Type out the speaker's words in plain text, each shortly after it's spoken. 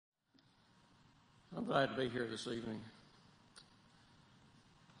I'm glad to be here this evening.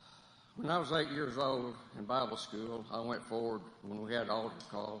 When I was 8 years old in Bible school, I went forward when we had altar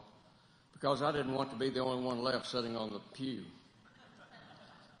call because I didn't want to be the only one left sitting on the pew.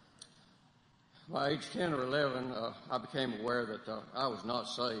 By age 10 or 11, I became aware that I was not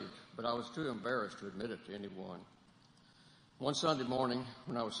saved, but I was too embarrassed to admit it to anyone. One Sunday morning,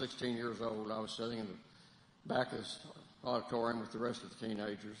 when I was 16 years old, I was sitting in the back of this auditorium with the rest of the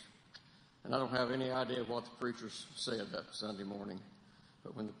teenagers, and I don't have any idea what the preachers said that Sunday morning,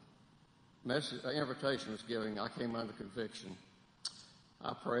 but when the invitation was given, I came under conviction.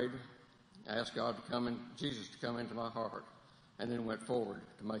 I prayed, asked God to come in, Jesus to come into my heart, and then went forward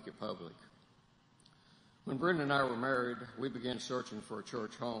to make it public. When Brenda and I were married, we began searching for a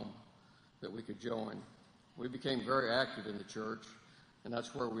church home that we could join. We became very active in the church, and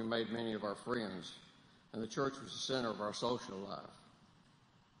that's where we made many of our friends, and the church was the center of our social life.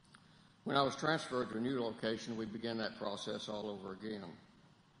 When I was transferred to a new location, we began that process all over again.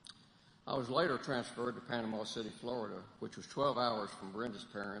 I was later transferred to Panama City, Florida, which was 12 hours from Brenda's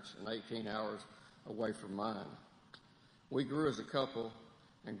parents and 18 hours away from mine. We grew as a couple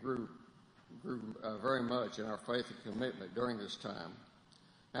and grew very much in our faith and commitment during this time.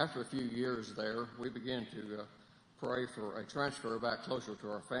 After a few years there, we began to pray for a transfer back closer to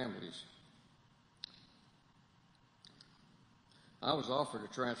our families. I was offered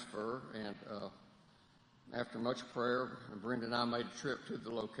a transfer, and after much prayer, Brenda and I made a trip to the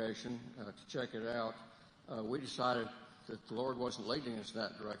location to check it out. We decided that the Lord wasn't leading us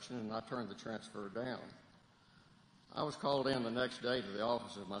that direction, and I turned the transfer down. I was called in the next day to the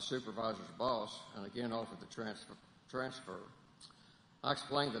office of my supervisor's boss and again offered the transfer. I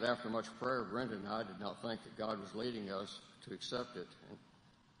explained that after much prayer, Brenda and I did not think that God was leading us to accept it. And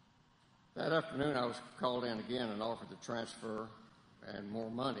that afternoon, I was called in again and offered the transfer and more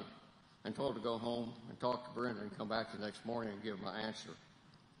money and told to go home and talk to Brenda and come back the next morning and give my answer.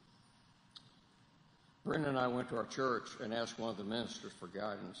 Brenda and I went to our church and asked one of the ministers for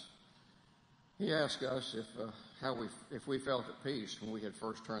guidance. He asked us if we felt at peace when we had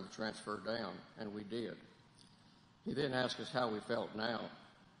first turned the transfer down, and we did. He then asked us how we felt now,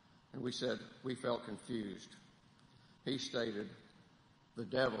 and we said we felt confused. He stated, "The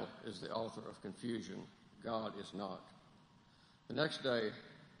devil is the author of confusion. God is not." The next day,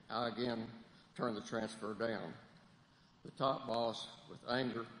 I again turned the transfer down. The top boss, with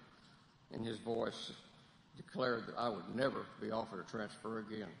anger in his voice, declared that I would never be offered a transfer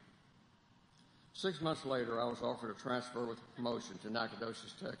again. 6 months later, I was offered a transfer with a promotion to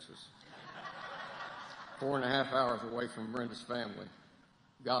Nacogdoches, Texas, 4.5 hours away from Brenda's family.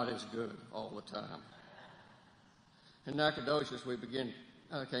 God is good all the time. In Nacogdoches, we became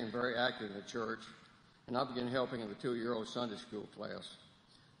very active in the church, and I began helping in the 2-year-old Sunday school class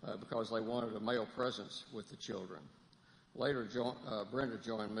because they wanted a male presence with the children. Later, Brenda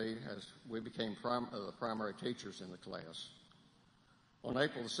joined me as we became the primary teachers in the class. On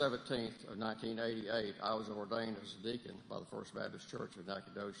April the 17th of 1988, I was ordained as a deacon by the First Baptist Church of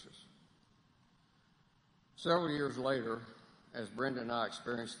Nacogdoches. Several years later, as Brenda and I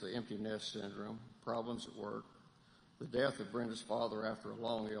experienced the empty nest syndrome, problems at work, the death of Brenda's father after a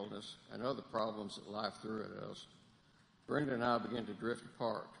long illness, and other problems that life threw at us, Brenda and I began to drift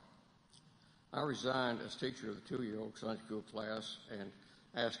apart. I resigned as teacher of the 2-year-old Sunday school class and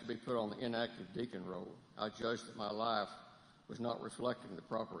asked to be put on the inactive deacon role. I judged that my life was not reflecting the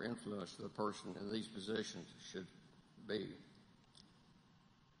proper influence that a person in these positions should be.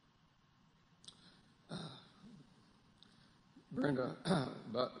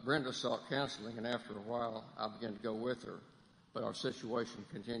 Brenda sought counseling, and after a while, I began to go with her, but our situation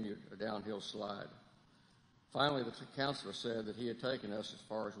continued a downhill slide. Finally, the counselor said that he had taken us as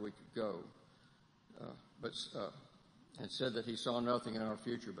far as we could go, and said that he saw nothing in our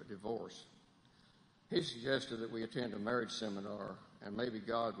future but divorce. He suggested that we attend a marriage seminar, and maybe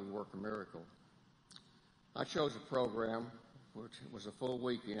God would work a miracle. I chose a program which was a full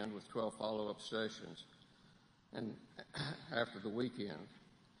weekend with 12 follow-up sessions. And after the weekend,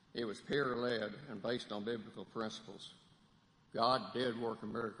 it was peer-led and based on biblical principles. God did work a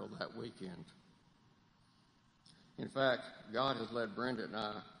miracle that weekend. In fact, God has led Brenda and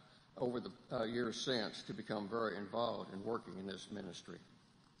I over the years since to become very involved in working in this ministry.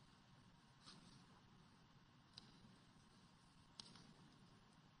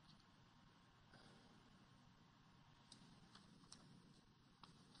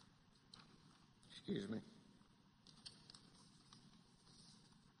 Excuse me.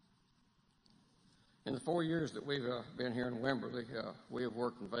 In the 4 years that we've been here in Wimberley, we have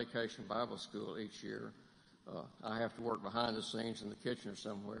worked in Vacation Bible School each year. I have to work behind the scenes in the kitchen or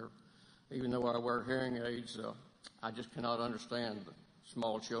somewhere. Even though I wear hearing aids, I just cannot understand the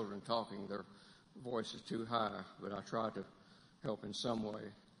small children talking. Their voice is too high, but I try to help in some way.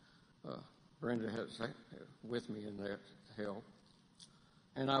 Brenda has with me in that to help.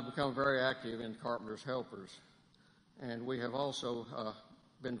 And I've become very active in Carpenter's Helpers. And we have also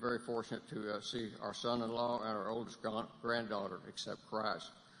been very fortunate to see our son-in-law and our oldest granddaughter accept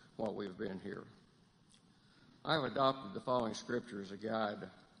Christ while we've been here. I have adopted the following scripture as a guide.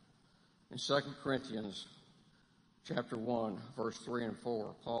 In 2 Corinthians chapter 1, verse 3 and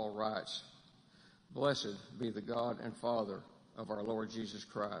 4, Paul writes, "Blessed be the God and Father of our Lord Jesus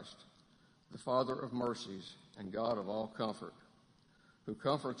Christ, the Father of mercies and God of all comfort, who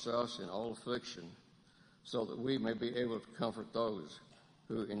comforts us in all affliction, so that we may be able to comfort those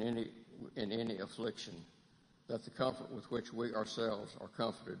who in any affliction, that the comfort with which we ourselves are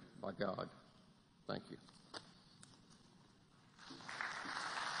comforted by God." Thank you.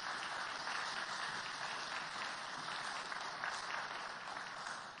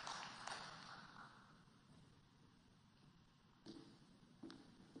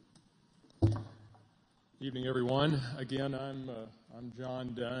 Evening, everyone. Again, I'm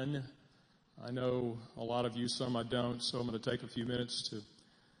John Dunn. I know a lot of you, some I don't, so I'm going to take a few minutes to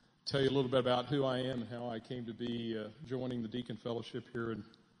tell you a little bit about who I am and how I came to be joining the Deacon Fellowship here in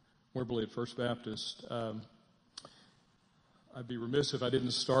Wimberley at First Baptist. I'd be remiss if I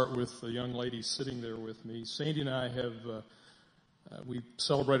didn't start with the young lady sitting there with me. Sandy and I we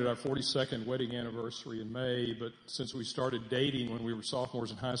celebrated our 42nd wedding anniversary in May, but since we started dating when we were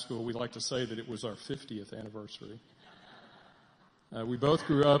sophomores in high school, we like to say that it was our 50th anniversary. We both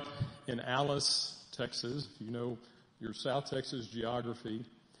grew up in Alice, Texas. If you know your South Texas geography,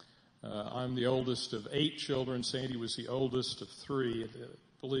 I'm the oldest of 8 children. Sandy was the oldest of 3.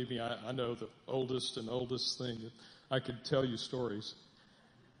 Believe me, I know the oldest thing. I could tell you stories.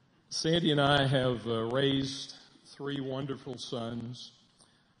 Sandy and I have raised 3 wonderful sons.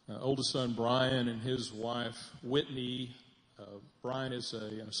 Oldest son, Brian, and his wife, Whitney. Brian is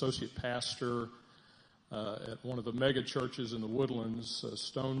an associate pastor at one of the mega churches in the Woodlands,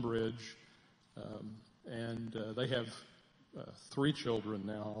 Stonebridge. And they have 3 children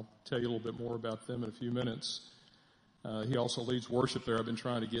now. I'll tell you a little bit more about them in a few minutes. He also leads worship there. I've been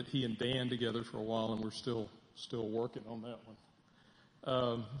trying to get he and Dan together for a while, and we're still working on that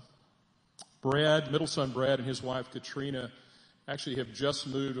one. Brad, middle son Brad, and his wife Katrina actually have just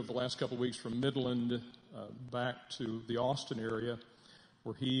moved over the last couple of weeks from Midland back to the Austin area,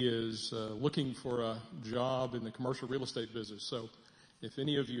 where he is looking for a job in the commercial real estate business. So if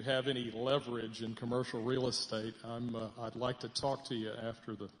any of you have any leverage in commercial real estate, I'd like to talk to you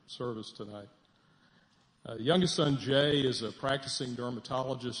after the service tonight. Youngest son Jay is a practicing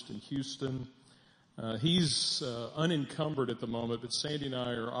dermatologist in Houston. He's unencumbered at the moment, but Sandy and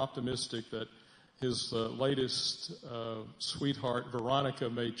I are optimistic that his latest sweetheart, Veronica,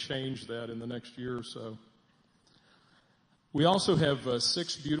 may change that in the next year or so. We also have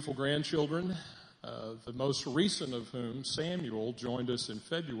 6 beautiful grandchildren, the most recent of whom, Samuel, joined us in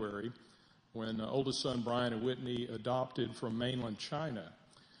February when oldest son Brian and Whitney adopted from mainland China.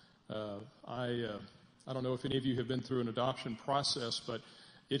 I don't know if any of you have been through an adoption process, but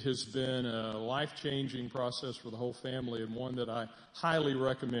it has been a life-changing process for the whole family, and one that I highly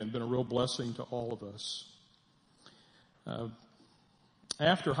recommend. Been a real blessing to all of us.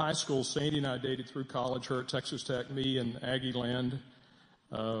 After high school, Sandy and I dated through college, her at Texas Tech, me in Aggie Land.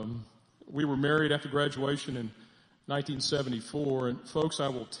 We were married after graduation in 1974, and folks, I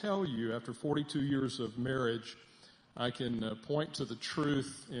will tell you, after 42 years of marriage, I can point to the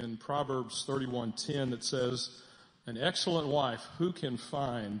truth in Proverbs 31:10 that says, "An excellent wife, who can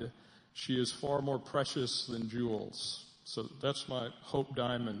find? She is far more precious than jewels." So that's my Hope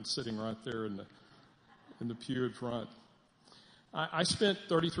Diamond sitting right there in the pew in front. I spent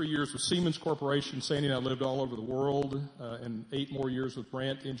 33 years with Siemens Corporation. Sandy and I lived all over the world, and 8 more years with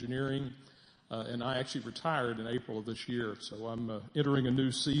Brandt Engineering. And I actually retired in April of this year, so I'm entering a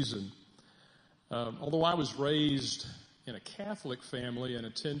new season. Although I was raised in a Catholic family and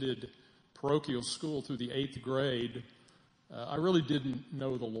attended parochial school through the 8th grade, I really didn't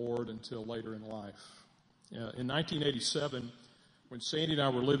know the Lord until later in life. In 1987, when Sandy and I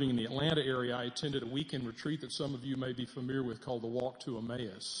were living in the Atlanta area, I attended a weekend retreat that some of you may be familiar with called the Walk to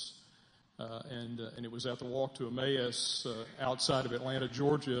Emmaus. And it was at the Walk to Emmaus outside of Atlanta,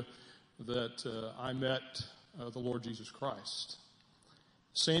 Georgia, that I met the Lord Jesus Christ.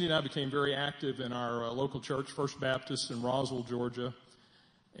 Sandy and I became very active in our local church, First Baptist in Roswell, Georgia.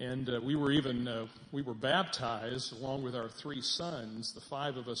 And we were baptized along with our 3 sons, the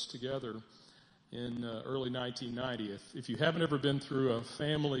 5 of us together, in early 1990. If you haven't ever been through a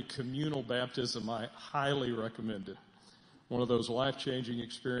family communal baptism, I highly recommend it. One of those life-changing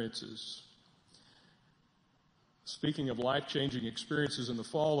experiences. Speaking of life-changing experiences, in the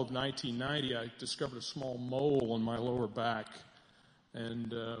fall of 1990, I discovered a small mole on my lower back.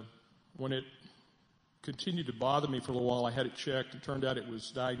 And when it continued to bother me for a little while, I had it checked. It turned out it was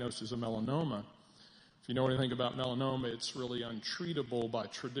diagnosed as a melanoma. If you know anything about melanoma, it's really untreatable by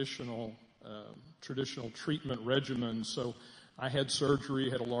traditional treatment regimens. So I had surgery,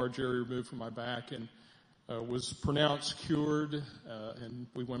 had a large area removed from my back, and was pronounced cured, and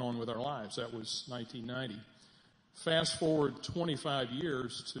we went on with our lives. That was 1990. Fast forward 25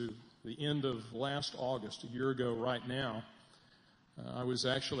 years to the end of last August, a year ago right now. I was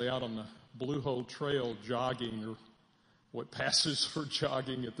actually out on the Blue Hole Trail jogging, or what passes for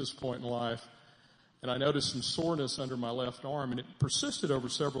jogging at this point in life, and I noticed some soreness under my left arm, and it persisted over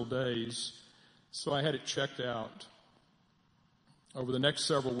several days, so I had it checked out. Over the next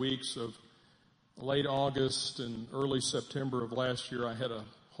several weeks of late August and early September of last year, I had a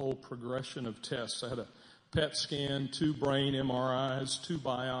whole progression of tests. I had a PET scan, 2 brain MRIs, 2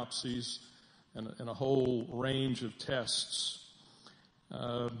 biopsies, and a whole range of tests.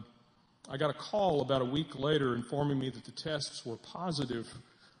 I got a call about a week later informing me that the tests were positive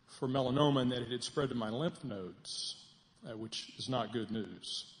for melanoma and that it had spread to my lymph nodes, which is not good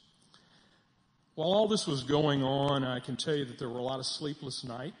news. While all this was going on, I can tell you that there were a lot of sleepless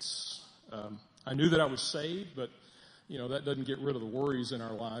nights. I knew that I was saved, but, that doesn't get rid of the worries in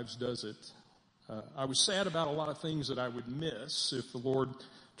our lives, does it? I was sad about a lot of things that I would miss if the Lord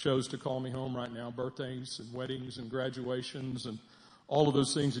chose to call me home right now, birthdays and weddings and graduations and all of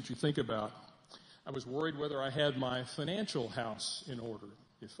those things that you think about. I was worried whether I had my financial house in order.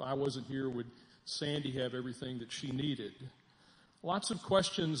 If I wasn't here, would Sandy have everything that she needed? Lots of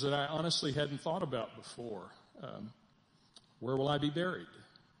questions that I honestly hadn't thought about before. Where will I be buried?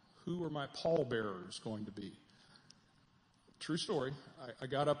 Who are my pallbearers going to be? True story. I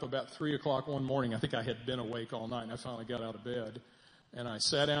got up about 3 o'clock one morning. I think I had been awake all night, and I finally got out of bed. And I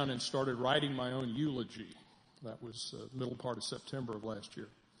sat down and started writing my own eulogy. That was the middle part of September of last year.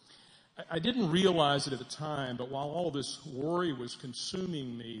 I didn't realize it at the time, but while all this worry was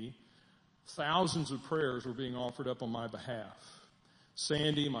consuming me, thousands of prayers were being offered up on my behalf.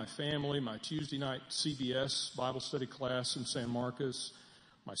 Sandy, my family, my Tuesday night CBS Bible study class in San Marcos,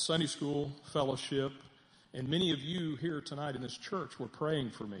 my Sunday school fellowship, and many of you here tonight in this church were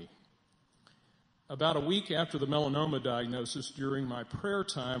praying for me. About a week after the melanoma diagnosis, during my prayer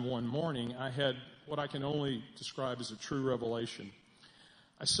time one morning, I had what I can only describe as a true revelation.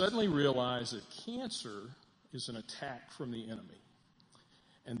 I suddenly realized that cancer is an attack from the enemy,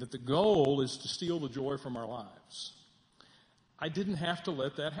 and that the goal is to steal the joy from our lives. I didn't have to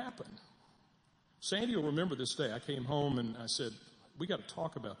let that happen. Sandy will remember this day. I came home and I said, we got to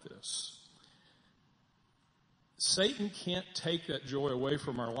talk about this. Satan can't take that joy away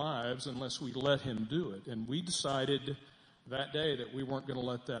from our lives unless we let him do it. And we decided that day that we weren't going to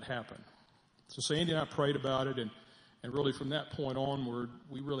let that happen. So Sandy and I prayed about it, and really from that point onward,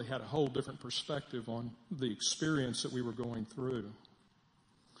 we really had a whole different perspective on the experience that we were going through.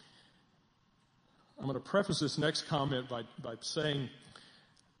 I'm going to preface this next comment by saying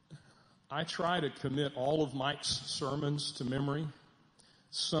I try to commit all of Mike's sermons to memory.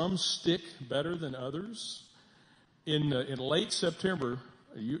 Some stick better than others. In late September,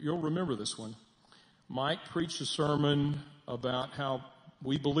 you'll remember this one, Mike preached a sermon about how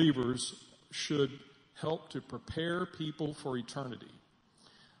we believers should help to prepare people for eternity.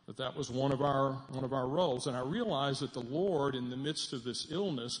 That was one of our roles. And I realized that the Lord, in the midst of this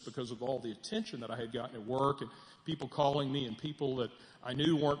illness, because of all the attention that I had gotten at work and people calling me and people that I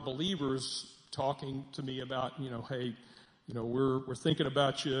knew weren't believers talking to me about, hey, we're thinking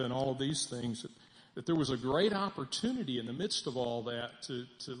about you and all of these things, that there was a great opportunity in the midst of all that to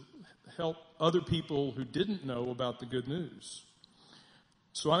help other people who didn't know about the good news.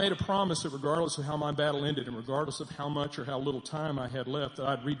 So I made a promise that regardless of how my battle ended and regardless of how much or how little time I had left, that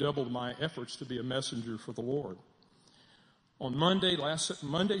I'd redouble my efforts to be a messenger for the Lord. On Monday,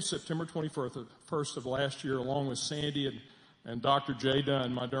 September 21st of last year, along with Sandy and Dr. Jay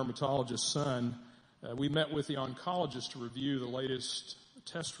Dunn, my dermatologist's son, we met with the oncologist to review the latest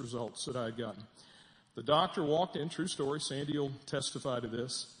test results that I had gotten. The doctor walked in, true story, Sandy will testify to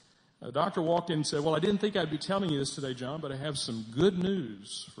this. The doctor walked in and said, well, I didn't think I'd be telling you this today, John, but I have some good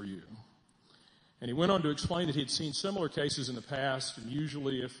news for you. And he went on to explain that he'd seen similar cases in the past, and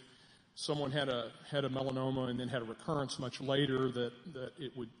usually if someone had a melanoma and then had a recurrence much later, that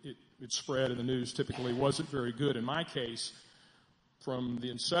it spread, and the news typically wasn't very good. In my case, from the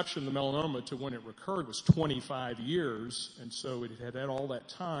inception of the melanoma to when it recurred was 25 years, and so it had all that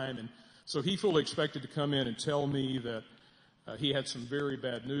time. And so he fully expected to come in and tell me that he had some very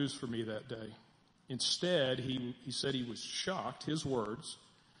bad news for me that day. Instead, he said he was shocked, his words,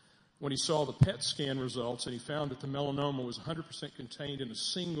 when he saw the PET scan results and he found that the melanoma was 100% contained in a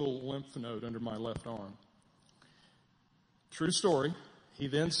single lymph node under my left arm. True story. He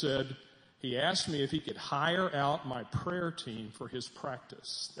then said he asked me if he could hire out my prayer team for his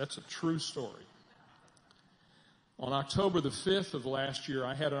practice. That's a true story. On October the 5th of last year,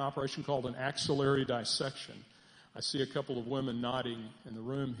 I had an operation called an axillary dissection. I see a couple of women nodding in the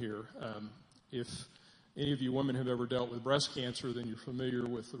room here. If any of you women have ever dealt with breast cancer, then you're familiar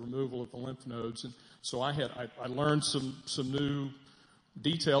with the removal of the lymph nodes. And so I learned some new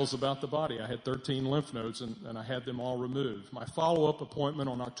details about the body. I had 13 lymph nodes, and I had them all removed. My follow-up appointment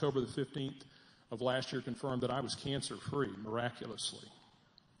on October the 15th of last year confirmed that I was cancer-free, miraculously.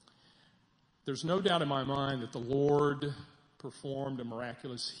 There's no doubt in my mind that the Lord performed a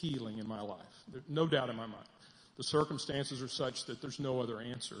miraculous healing in my life. There's no doubt in my mind. The circumstances are such that there's no other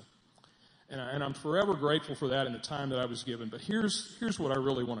answer. And I'm forever grateful for that and the time that I was given. But here's what I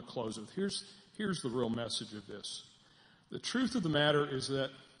really want to close with. Here's the real message of this. The truth of the matter is that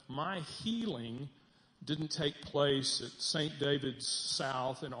my healing didn't take place at St. David's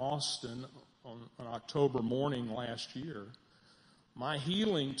South in Austin on an October morning last year. My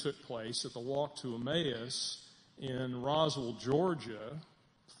healing took place at the Walk to Emmaus in Roswell, Georgia,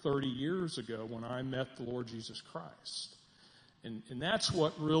 30 years ago when I met the Lord Jesus Christ. And that's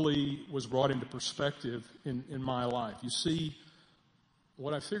what really was brought into perspective in my life. You see,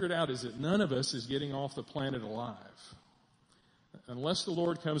 what I figured out is that none of us is getting off the planet alive. Unless the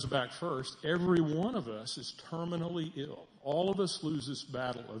Lord comes back first, every one of us is terminally ill. All of us lose this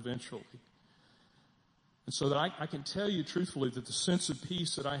battle eventually. And so that I can tell you truthfully that the sense of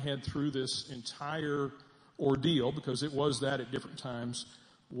peace that I had through this entire ordeal, because it was that at different times,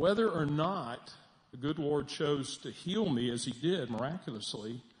 whether or not the good Lord chose to heal me as he did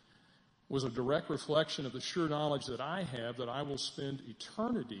miraculously, was a direct reflection of the sure knowledge that I have that I will spend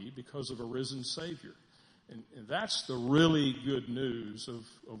eternity because of a risen Savior. And that's the really good news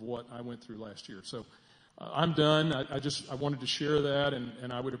of what I went through last year. So I'm done. I wanted to share that,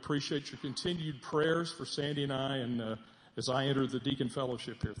 and I would appreciate your continued prayers for Sandy and I, and as I enter the deacon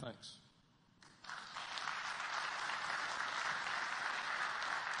fellowship here. Thanks.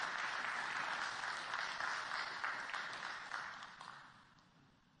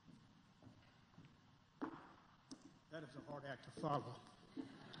 That is a hard act to follow.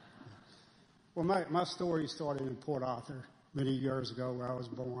 Well, my story started in Port Arthur many years ago where I was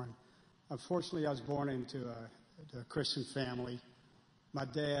born. Unfortunately, I was born into a Christian family. My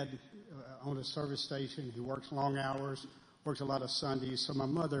dad owned a service station. He worked long hours, worked a lot of Sundays, so my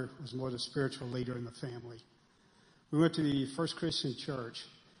mother was more the spiritual leader in the family. We went to the First Christian Church.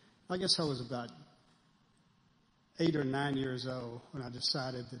 I guess I was about 8 or 9 years old when I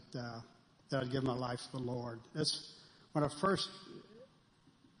decided that I'd give my life to the Lord. That's when I first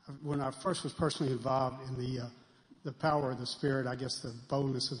was personally involved in the power of the Spirit, I guess the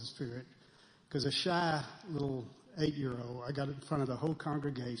boldness of the Spirit. Because a shy little 8-year-old, I got in front of the whole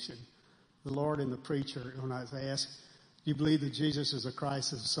congregation, the Lord and the preacher, when I was asked, do you believe that Jesus is the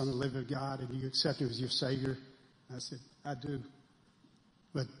Christ, is the Son of the living God, and you accept him as your Savior? And I said, I do.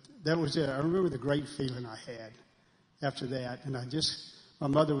 But that was it. I remember the great feeling I had after that. And my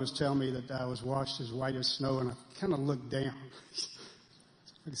mother was telling me that I was washed as white as snow, and I kind of looked down.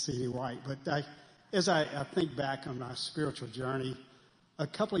 I can see any white. But as I think back on my spiritual journey, a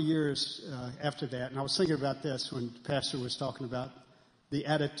couple of years after that, and I was thinking about this when the pastor was talking about the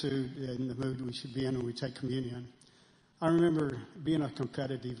attitude and the mood we should be in when we take communion. I remember being a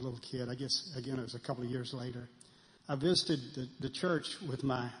competitive little kid. I guess, again, it was a couple of years later. I visited the church with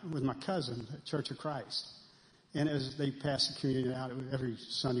my cousin, the Church of Christ. And as they passed the communion out, every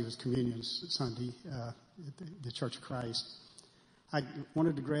Sunday was Communion Sunday at the Church of Christ. I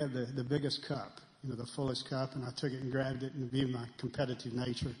wanted to grab the biggest cup, the fullest cup, and I took it and grabbed it, and being my competitive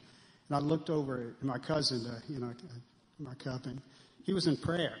nature. And I looked over at my cousin, my cup, and he was in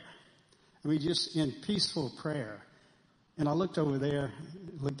prayer. I mean, just in peaceful prayer. And I looked over there,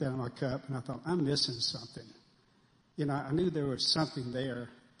 looked down at my cup, and I thought, I'm missing something. I knew there was something there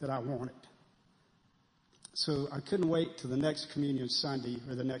that I wanted. So I couldn't wait till the next Communion Sunday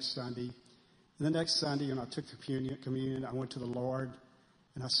or the next Sunday. And the next Sunday, when I took the communion, I went to the Lord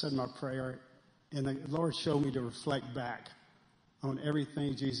and I said my prayer. And the Lord showed me to reflect back on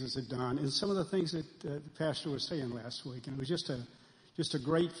everything Jesus had done and some of the things that the pastor was saying last week. And it was just a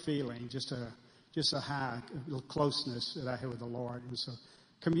great feeling, just just a high little closeness that I have with the Lord. And so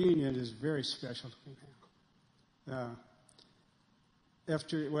communion is very special to me now.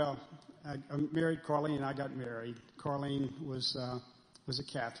 I married Carlene, and I got married. Carlene was a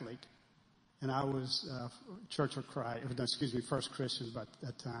Catholic, and I was Church of Christ. First Christian by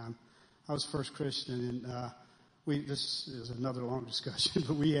that time. I was First Christian, and this is another long discussion,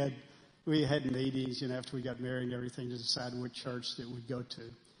 but we had meetings, after we got married and everything, to decide what church that we'd go to.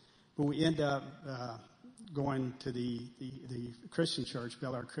 But we ended up going to the Christian church,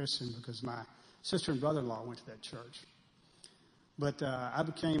 Bel Air Christian, because my sister and brother-in-law went to that church. But I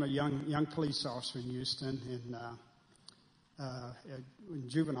became a young police officer in Houston in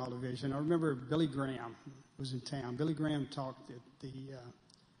juvenile division. I remember Billy Graham was in town. Billy Graham talked at the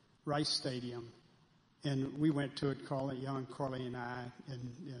Rice Stadium, and we went to it, Carly and I, and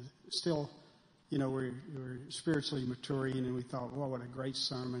still, we were spiritually maturing, and we thought, well, what a great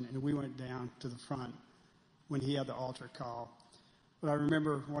sermon. And we went down to the front when he had the altar call. But I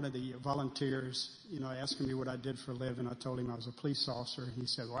remember one of the volunteers, asking me what I did for a living. I told him I was a police officer, and he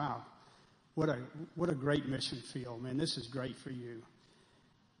said, wow, what a great mission field, man. This is great for you.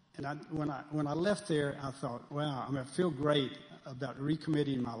 And when I left there, I thought, wow, I feel great about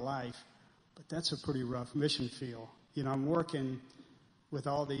recommitting my life, but that's a pretty rough mission field. I'm working with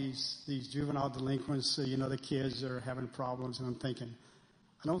all these juvenile delinquents, the kids that are having problems, and I'm thinking,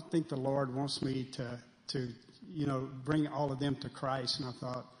 I don't think the Lord wants me to bring all of them to Christ. And I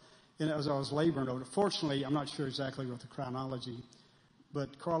thought, as I was laboring over it, fortunately, I'm not sure exactly what the chronology,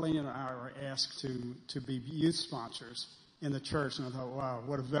 but Carlene and I were asked to be youth sponsors in the church. And I thought, wow,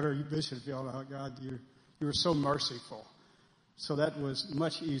 what a better mission field. I thought, God, you were so merciful. So that was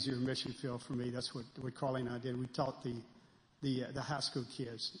much easier mission field for me. That's what Carlene and I did. We taught the high school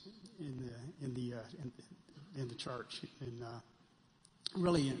kids in the church, and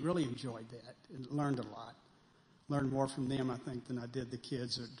really enjoyed that and learned a lot. Learned more from them, I think, than I did the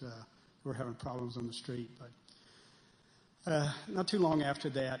kids that were having problems on the street. But not too long after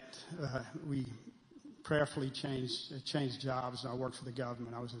that, we prayerfully changed jobs, and I worked for the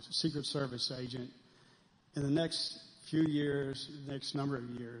government. I was a Secret Service agent. In the next few years, the next number of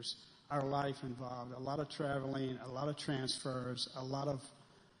years, our life involved a lot of traveling, a lot of transfers, a lot of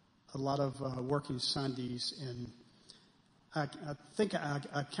working Sundays, and I think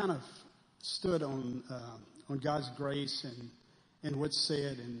I kind of stood on God's grace and what's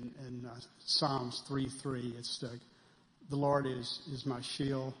said in Psalms 3:3. It's the Lord is my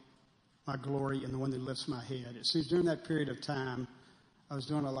shield, my glory, and the one that lifts my head. It seems during that period of time, I was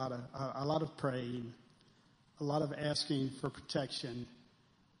doing a lot of praying, a lot of asking for protection,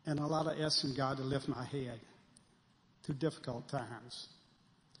 and a lot of asking God to lift my head through difficult times.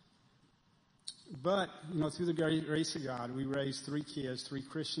 But, through the grace of God, we raised 3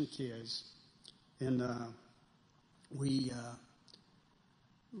 Christian kids, and we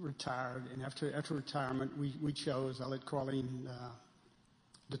retired. And after retirement, we chose, I let Carlene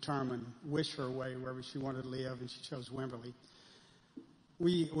wish her way wherever she wanted to live, and she chose Wimberley.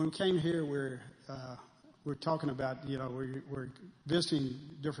 When we came here, we're talking about, we're visiting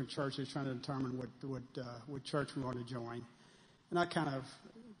different churches, trying to determine what church we want to join. And I kind of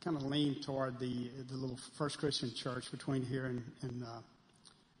leaned toward the little First Christian church between here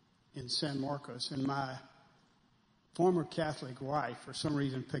and San Marcos. And my former Catholic wife, for some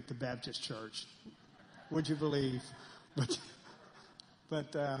reason, picked the Baptist church. Would you believe? But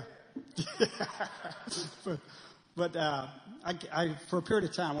I for a period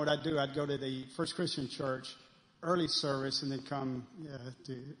of time, what I'd do, I'd go to the First Christian church early service and then come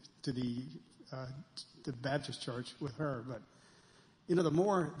to the Baptist church with her. But the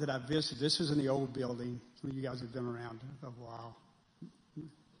more that I visited, this was in the old building. Some of you guys have been around a while.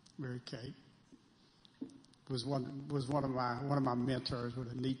 Mary Kate was one of my mentors. What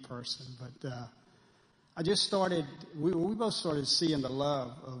a neat person. But I just started. We both started seeing the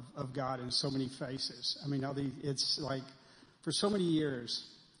love of God in so many faces. It's like for so many years,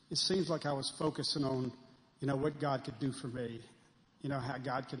 it seems like I was focusing on, what God could do for me, how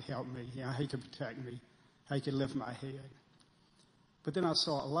God could help me, how He could protect me, how He could lift my head. But then I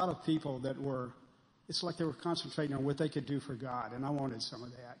saw a lot of people that it's like they were concentrating on what they could do for God, and I wanted some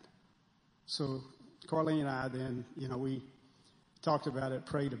of that. So Carlene and I then, we talked about it,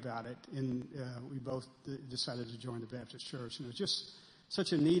 prayed about it, and we both decided to join the Baptist church. And it was just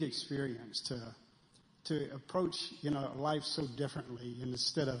such a neat experience to approach, life so differently. And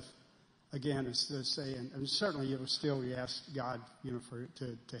instead of saying, and certainly we ask God,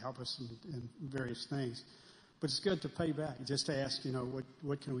 to help us in various things. But it's good to pay back, just to ask,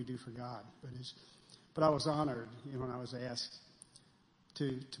 what can we do for God? But I was honored, when I was asked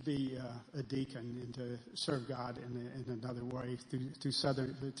to be a deacon and to serve God in another way through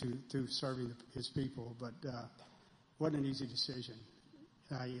serving His people. But wasn't an easy decision.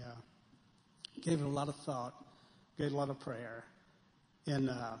 I gave it a lot of thought, gave it a lot of prayer, and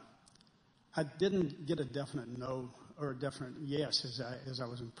I didn't get a definite no or a definite yes as I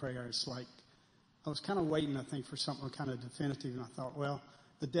was in prayer. It's like I was kind of waiting, I think, for something kind of definitive, and I thought, well,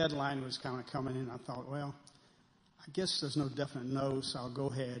 the deadline was kind of coming in. I thought, well, I guess there's no definite no, so I'll go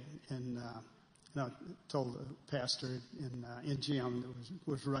ahead. And I told the pastor and Jim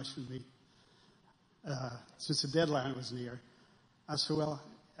that was rushing me since the deadline was near. I said,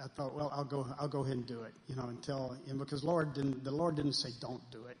 I thought, I'll go ahead and do it, because the Lord didn't say don't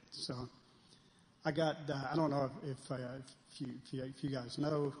do it. So I got, I don't know if you guys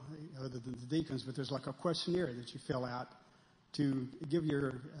know, other than the deacons, but there's like a questionnaire that you fill out to give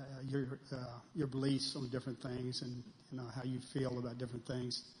your beliefs on different things and how you feel about different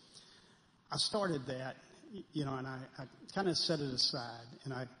things. I started that, and I kind of set it aside,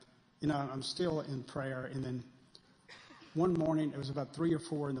 and I'm still in prayer. And then one morning, it was about 3 or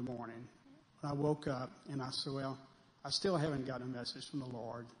 4 in the morning, when I woke up and I said, well, I still haven't gotten a message from the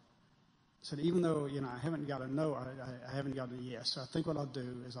Lord. I said, even though I haven't got a no, I haven't gotten a yes. So I think what I'll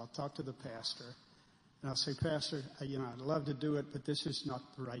do is I'll talk to the pastor. And I'll say, Pastor, I'd love to do it, but this is not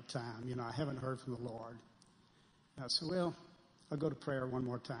the right time. I haven't heard from the Lord. And I said, well, I'll go to prayer one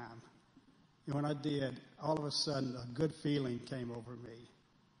more time. And when I did, all of a sudden, a good feeling came over me.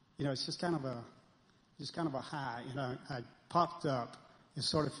 It's just kind of a high. I popped up and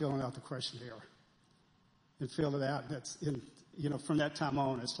started filling out the questionnaire and filled it out. From that time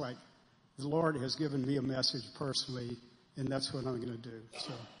on, it's like the Lord has given me a message personally, and that's what I'm going to do.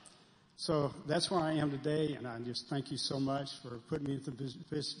 So that's where I am today, and I just thank you so much for putting me in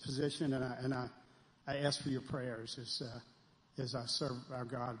this position, and I ask for your prayers as I serve our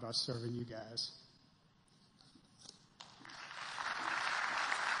God by serving you guys.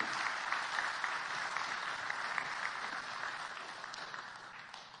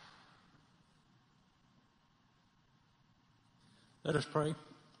 Let us pray.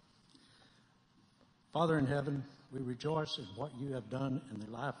 Father in heaven, we rejoice in what you have done in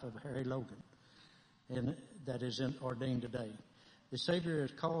the life of Harry Logan, and that is ordained today. The Savior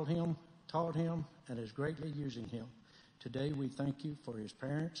has called him, taught him, and is greatly using him. Today we thank you for his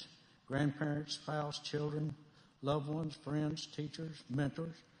parents, grandparents, spouse, children, loved ones, friends, teachers,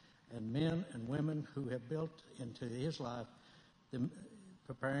 mentors, and men and women who have built into his life,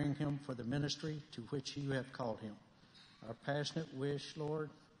 preparing him for the ministry to which you have called him. Our passionate wish,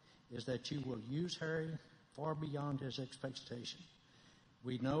 Lord, is that you will use Harry far beyond his expectation.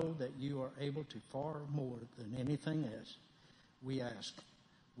 We know that you are able to far more than anything else we ask.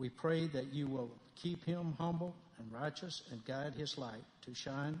 We pray that you will keep him humble and righteous and guide his light to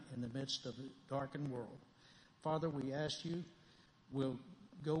shine in the midst of a darkened world. Father, we ask you will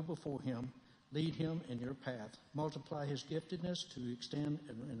go before him, lead him in your path, multiply his giftedness to extend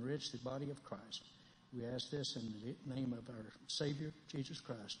and enrich the body of Christ. We ask this in the name of our Savior, Jesus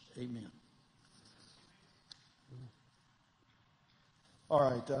Christ. Amen. All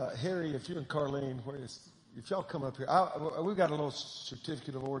right, Harry, if you and Carlene, if y'all come up here, we've got a little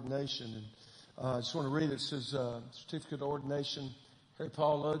certificate of ordination, and I just want to read it. It says, certificate of ordination, Harry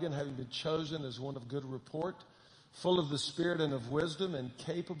Paul Logan, having been chosen as one of good report, full of the Spirit and of wisdom, and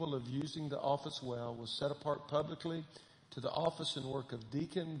capable of using the office well, was set apart publicly to the office and work of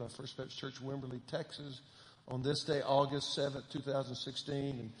deacon by First Baptist Church, Wimberley, Texas, on this day, August 7th,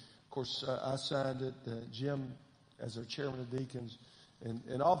 2016. And, of course, I signed it, Jim, as our chairman of deacons,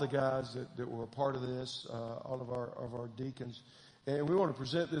 and all the guys that were a part of this, all of our deacons. And we want to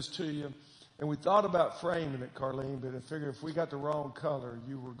present this to you. And we thought about framing it, Carlene, but I figured if we got the wrong color,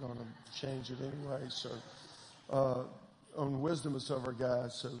 you were going to change it anyway. So, on the wisdom of some of our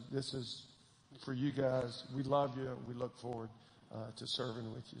guys. So this is for you guys. We love you. We look forward to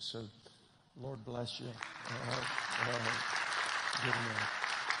serving with you. So, Lord bless you. Good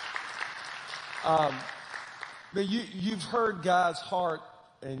enough. But you've heard Guy's heart,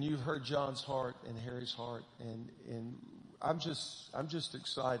 and you've heard John's heart, and Harry's heart, and I'm just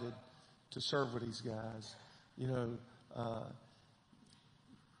excited to serve with these guys.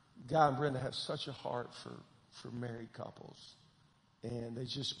 Guy and Brenda have such a heart for married couples, and they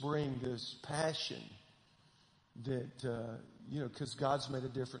just bring this passion that because God's made a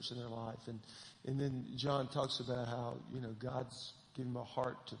difference in their life, and then John talks about how God's given him a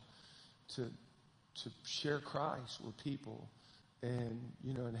heart to share Christ with people, and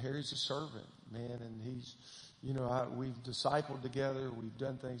Harry's a servant, man, and he's we've discipled together, we've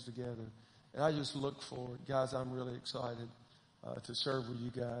done things together, and I just look forward, guys. I'm really excited to serve with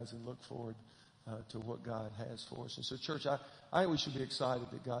you guys and look forward to what God has for us. And so, church, I think we should be excited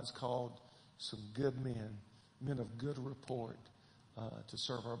that God's called some good men of good report, to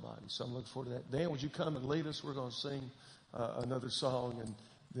serve our body. So I'm looking forward to that. Dan, would you come and lead us? We're going to sing another song, and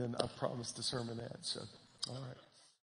then I promised the sermonette. So, all right.